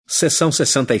Seção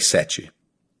 67.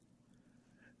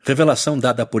 Revelação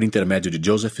dada por intermédio de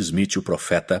Joseph Smith, o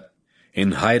profeta, em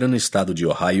Hiram, estado de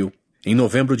Ohio, em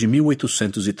novembro de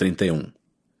 1831.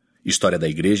 História da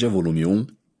Igreja, volume 1,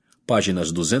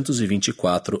 páginas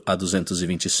 224 a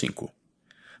 225.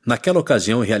 Naquela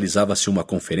ocasião realizava-se uma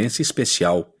conferência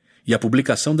especial e a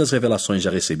publicação das revelações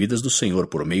já recebidas do Senhor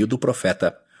por meio do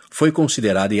profeta foi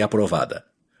considerada e aprovada.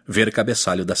 Ver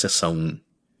cabeçalho da seção 1.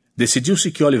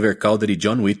 Decidiu-se que Oliver Cowdery e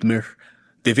John Whitmer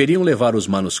deveriam levar os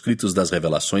manuscritos das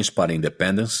revelações para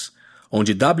Independence,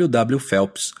 onde W. W.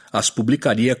 Phelps as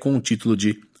publicaria com o título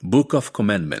de Book of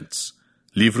Commandments,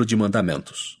 Livro de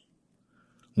Mandamentos.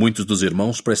 Muitos dos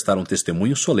irmãos prestaram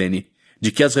testemunho solene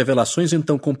de que as revelações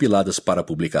então compiladas para a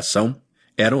publicação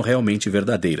eram realmente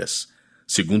verdadeiras,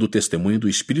 segundo o testemunho do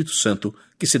Espírito Santo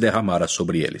que se derramara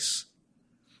sobre eles.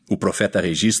 O profeta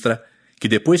registra que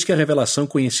depois que a revelação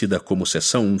conhecida como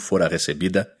seção 1 fora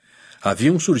recebida,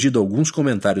 haviam surgido alguns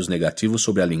comentários negativos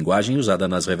sobre a linguagem usada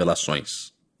nas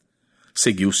revelações.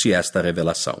 Seguiu-se esta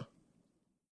revelação.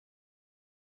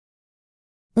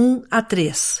 1 a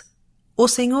 3. O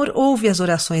Senhor ouve as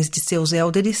orações de seus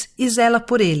élderes e zela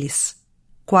por eles.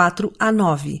 4 a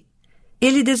 9.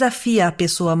 Ele desafia a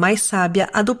pessoa mais sábia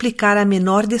a duplicar a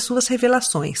menor de suas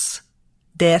revelações.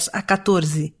 10 a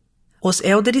 14. Os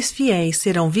élderes fiéis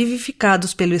serão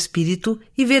vivificados pelo Espírito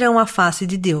e verão a face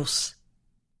de Deus.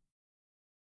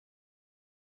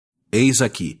 Eis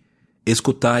aqui,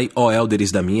 escutai, ó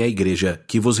élderes da minha igreja,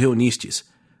 que vos reunistes,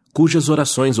 cujas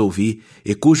orações ouvi,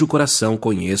 e cujo coração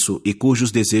conheço, e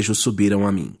cujos desejos subiram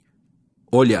a mim.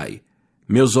 Olhai,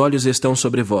 meus olhos estão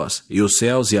sobre vós, e os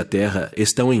céus e a terra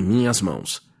estão em minhas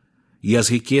mãos. E as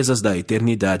riquezas da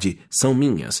eternidade são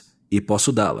minhas, e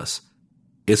posso dá-las.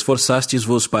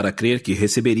 Esforçastes-vos para crer que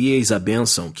receberíeis a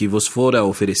bênção que vos fora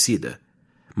oferecida.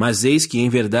 Mas eis que em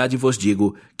verdade vos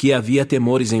digo que havia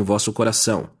temores em vosso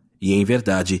coração, e em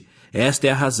verdade, esta é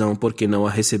a razão por que não a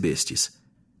recebestes.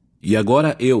 E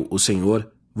agora eu, o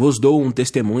Senhor, vos dou um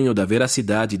testemunho da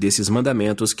veracidade desses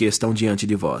mandamentos que estão diante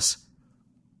de vós.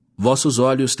 Vossos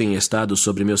olhos têm estado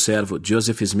sobre meu servo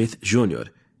Joseph Smith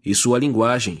Jr., e sua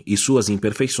linguagem e suas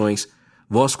imperfeições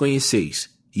vós conheceis,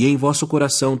 e em vosso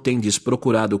coração tendes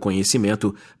procurado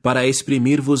conhecimento para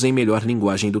exprimir-vos em melhor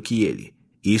linguagem do que ele.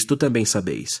 Isto também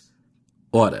sabeis.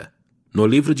 Ora, no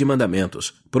livro de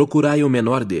mandamentos, procurai o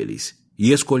menor deles,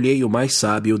 e escolhei o mais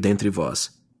sábio dentre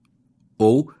vós.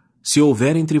 Ou, se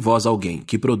houver entre vós alguém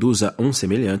que produza um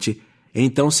semelhante,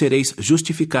 então sereis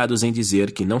justificados em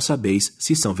dizer que não sabeis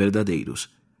se são verdadeiros.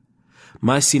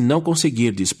 Mas se não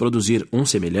conseguirdes produzir um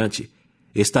semelhante,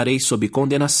 estareis sob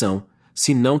condenação,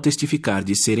 se não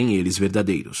testificardes serem eles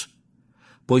verdadeiros.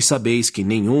 Pois sabeis que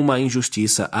nenhuma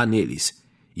injustiça há neles,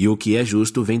 e o que é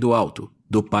justo vem do alto,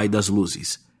 do Pai das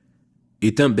luzes.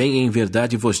 E também em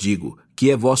verdade vos digo que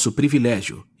é vosso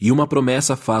privilégio, e uma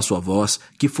promessa faço a vós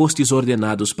que fostes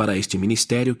ordenados para este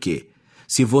ministério que,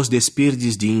 se vos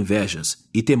despirdes de invejas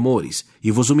e temores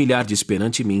e vos humilhardes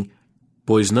perante mim,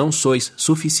 pois não sois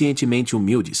suficientemente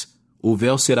humildes, o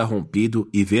véu será rompido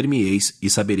e ver-me-eis e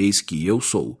sabereis que eu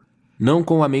sou, não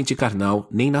com a mente carnal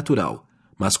nem natural,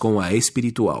 mas com a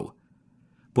espiritual.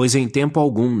 Pois em tempo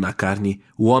algum, na carne,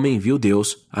 o homem viu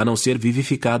Deus, a não ser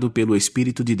vivificado pelo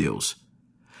Espírito de Deus.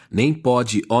 Nem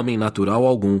pode homem natural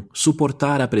algum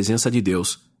suportar a presença de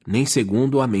Deus, nem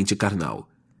segundo a mente carnal.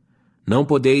 Não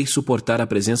podeis suportar a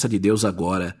presença de Deus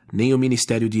agora, nem o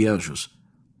ministério de anjos.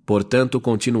 Portanto,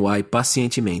 continuai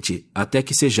pacientemente, até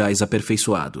que sejais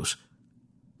aperfeiçoados.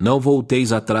 Não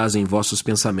volteis atrás em vossos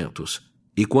pensamentos.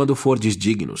 E quando fordes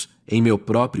dignos, em meu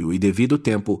próprio e devido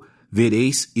tempo,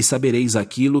 vereis e sabereis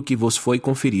aquilo que vos foi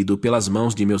conferido pelas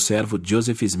mãos de meu servo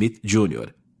Joseph Smith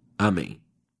Jr. Amém.